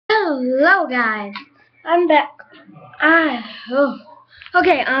Hello guys, I'm back.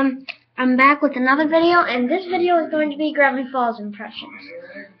 Okay, I'm back with another video, and this video is going to be Gravity Falls impressions.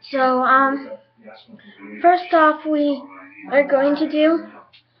 So, first off, we are going to do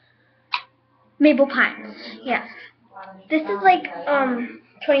Maple Pines. Yes, this is like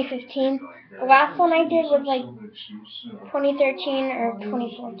 2015. The last one I did was like 2013 or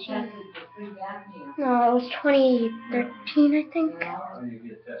 2014. No, it was 2013, I think.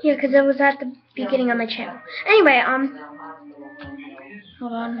 Yeah, because it was at the beginning of my channel. Anyway,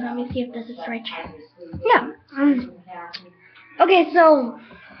 hold on, let me see if this is the right channel. Yeah, okay, so,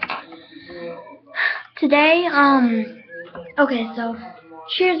 today, okay, so,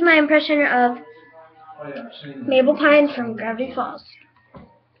 here's my impression of Maple Pines from Gravity Falls.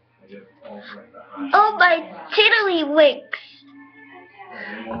 Oh, my tiddlywinks!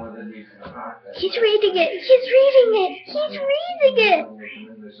 He's reading it! He's reading it! He's reading it!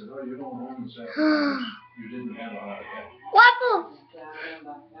 Waffles!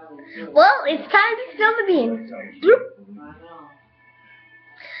 Well, it's time to spill the beans. Bloop.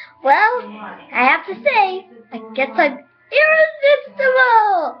 Well, I have to say, I guess I'm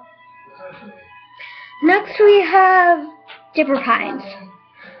irresistible! Next we have Dipper Pines.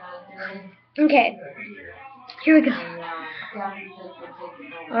 Okay, here we go.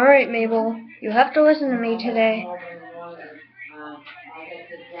 Alright, Mabel, you have to listen to me today.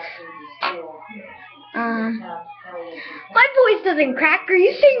 My voice doesn't crack. Are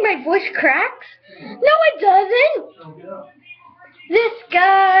you saying my voice cracks? No, it doesn't. This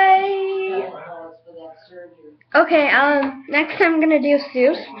guy. Okay, next I'm gonna do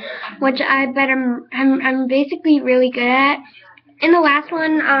Seuss, which I bet I'm basically really good at. In the last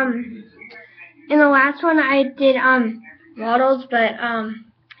one I did Waddles, but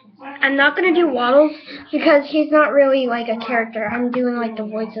I'm not gonna do Waddles because he's not really like a character. I'm doing like the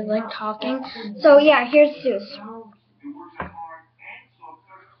voices, like talking. So yeah, here's Seuss.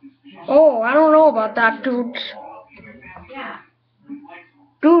 Oh, I don't know about that, dude.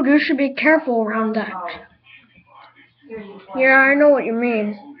 Dude, you should be careful around that. Yeah, I know what you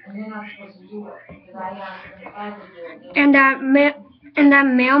mean. And that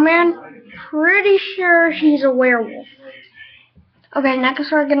mailman, pretty sure he's a werewolf. Okay,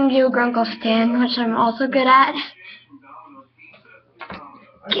 next we're gonna do Grunkle Stan, which I'm also good at.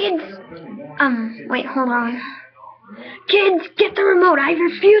 Kids, wait, hold on. Kids, get the remote. I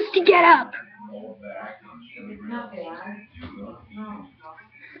refuse to get up.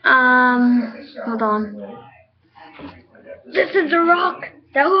 Hold on. This is a rock.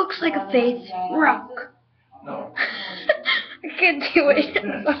 That looks like a face. Rock. I can't do it.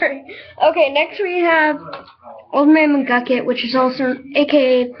 Sorry. Okay, next we have Old Man McGucket, which is also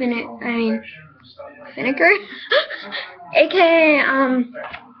AKA Finnegar.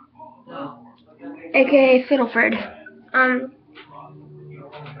 AKA Fiddleford.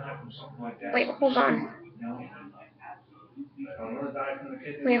 Wait, hold on.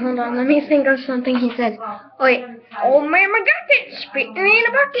 Wait, hold on. Let me think of something he said. Oh, wait. Old Man McGucket, spitting in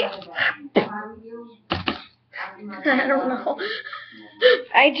a bucket. I don't know.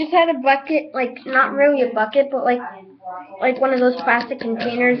 I just had a bucket, like, not really a bucket, but like one of those plastic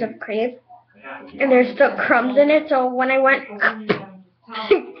containers of Crave. And there's still crumbs in it, so when I went,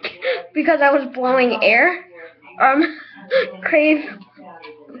 because I was blowing air, Crave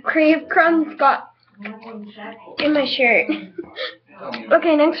crumbs got in my shirt.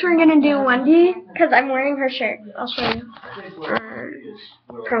 Okay, next we're gonna do Wendy, because I'm wearing her shirt. I'll show you.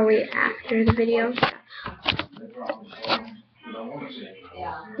 Probably after the video.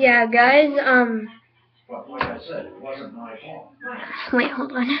 Yeah, guys, wait,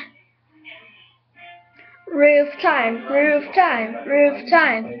 hold on. Roof time, roof time, roof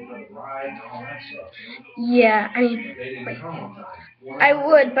time. Yeah, I mean, wait. I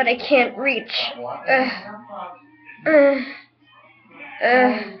would, but I can't reach.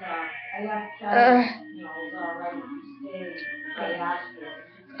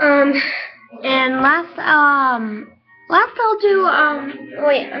 And last I'll do,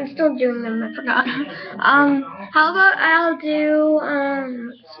 wait, I'm still doing them, I forgot. How about I'll do, let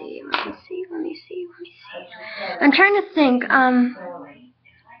me see. I'm trying to think,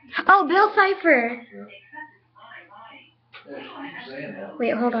 oh, Bill Cipher.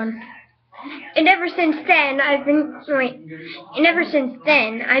 Wait, hold on. And ever since then, I've been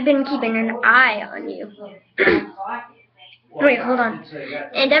keeping an eye on you. Wait, hold on.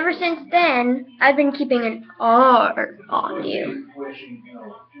 And ever since then, I've been keeping an eye on you.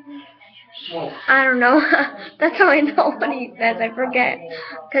 I don't know. That's how I know what he says. I forget.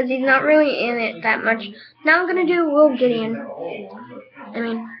 Because he's not really in it that much. Now I'm going to do Will Gideon.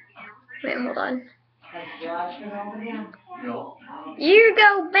 Wait, hold on. You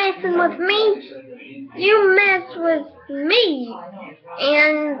go messing with me. You mess with me.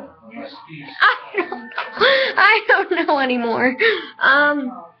 And I don't know anymore. I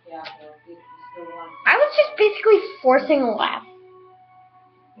was just basically forcing a laugh.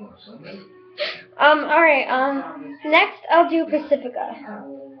 Alright, next I'll do Pacifica.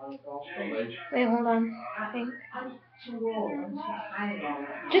 Wait, hold on. I think.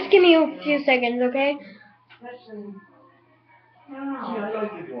 Just give me a few seconds, okay?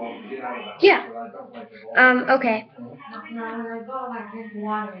 Yeah. Okay.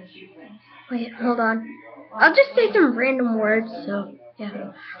 Wait, hold on. I'll just say some random words, so,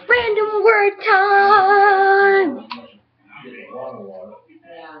 yeah. Random word time!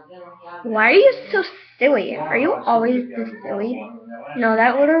 Why are you so silly? Are you always this silly? No,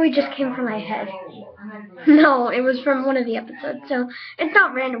 that literally just came from my head. No, it was from one of the episodes, so it's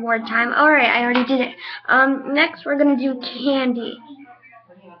not random word time. Alright, I already did it. Next we're gonna do candy.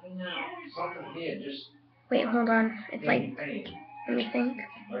 Wait, hold on. It's like, let me think.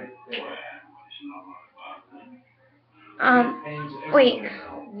 Wait.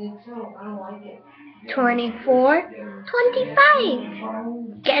 24, 25.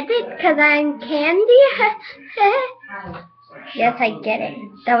 Get it? Because I'm candy? Yes, I get it.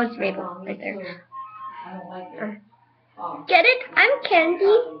 That was Mabel right there. Get it? I'm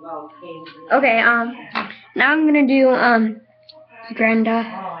candy. Okay, now I'm gonna do, Brenda.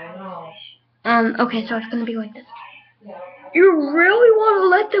 Okay, so it's gonna be like this. You really want to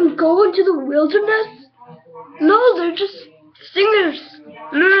let them go into the wilderness? No, they're just singers.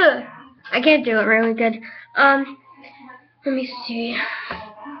 Ugh. I can't do it really good. Let me see.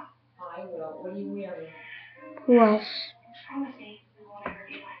 Who else?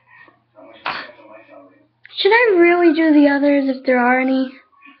 Should I really do the others if there are any?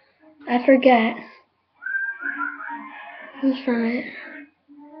 I forget. Who's from it?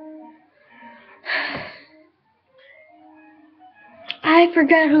 I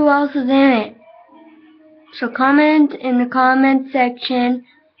forget who else is in it. So comment in the comment section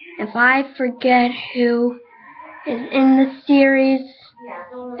if I forget who is in the series,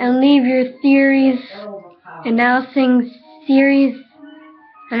 and leave your theories, and I'll sing series,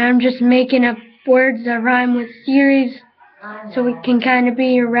 and I'm just making up words that rhyme with series so it can kind of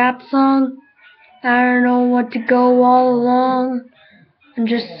be a rap song. I don't know what to go all along. I'm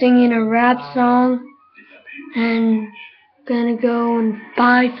just singing a rap song, and gonna go and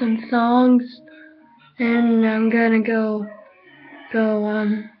buy some songs, and I'm gonna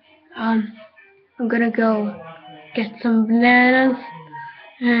I'm gonna go get some bananas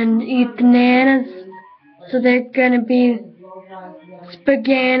and eat bananas, so they're gonna be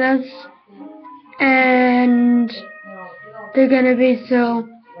spaganas, and they're gonna be so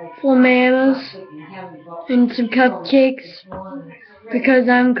flamanas, and some cupcakes, because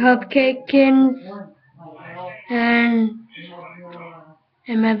I'm cupcaking, and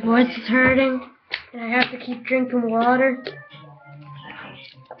my voice is hurting, and I have to keep drinking water,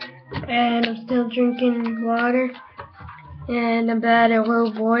 and I'm still drinking water, and I'm bad at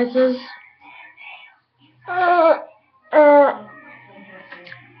low voices.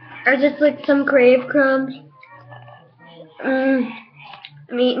 I just like some crave crumbs. I'm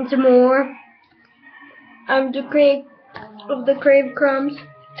eating some more. I'm the crave crumbs.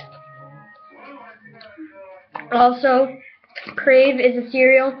 Also, Crave is a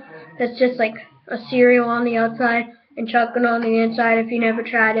cereal that's just like a cereal on the outside and chocolate on the inside. If you never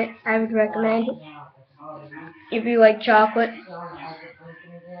tried it, I would recommend it. If you like chocolate.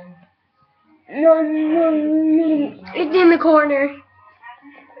 It's in the corner.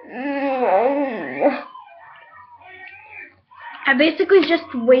 I basically just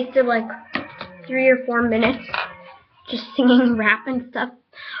wasted like 3 or 4 minutes just singing rap and stuff.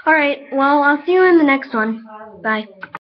 Alright, well, I'll see you in the next one. Bye.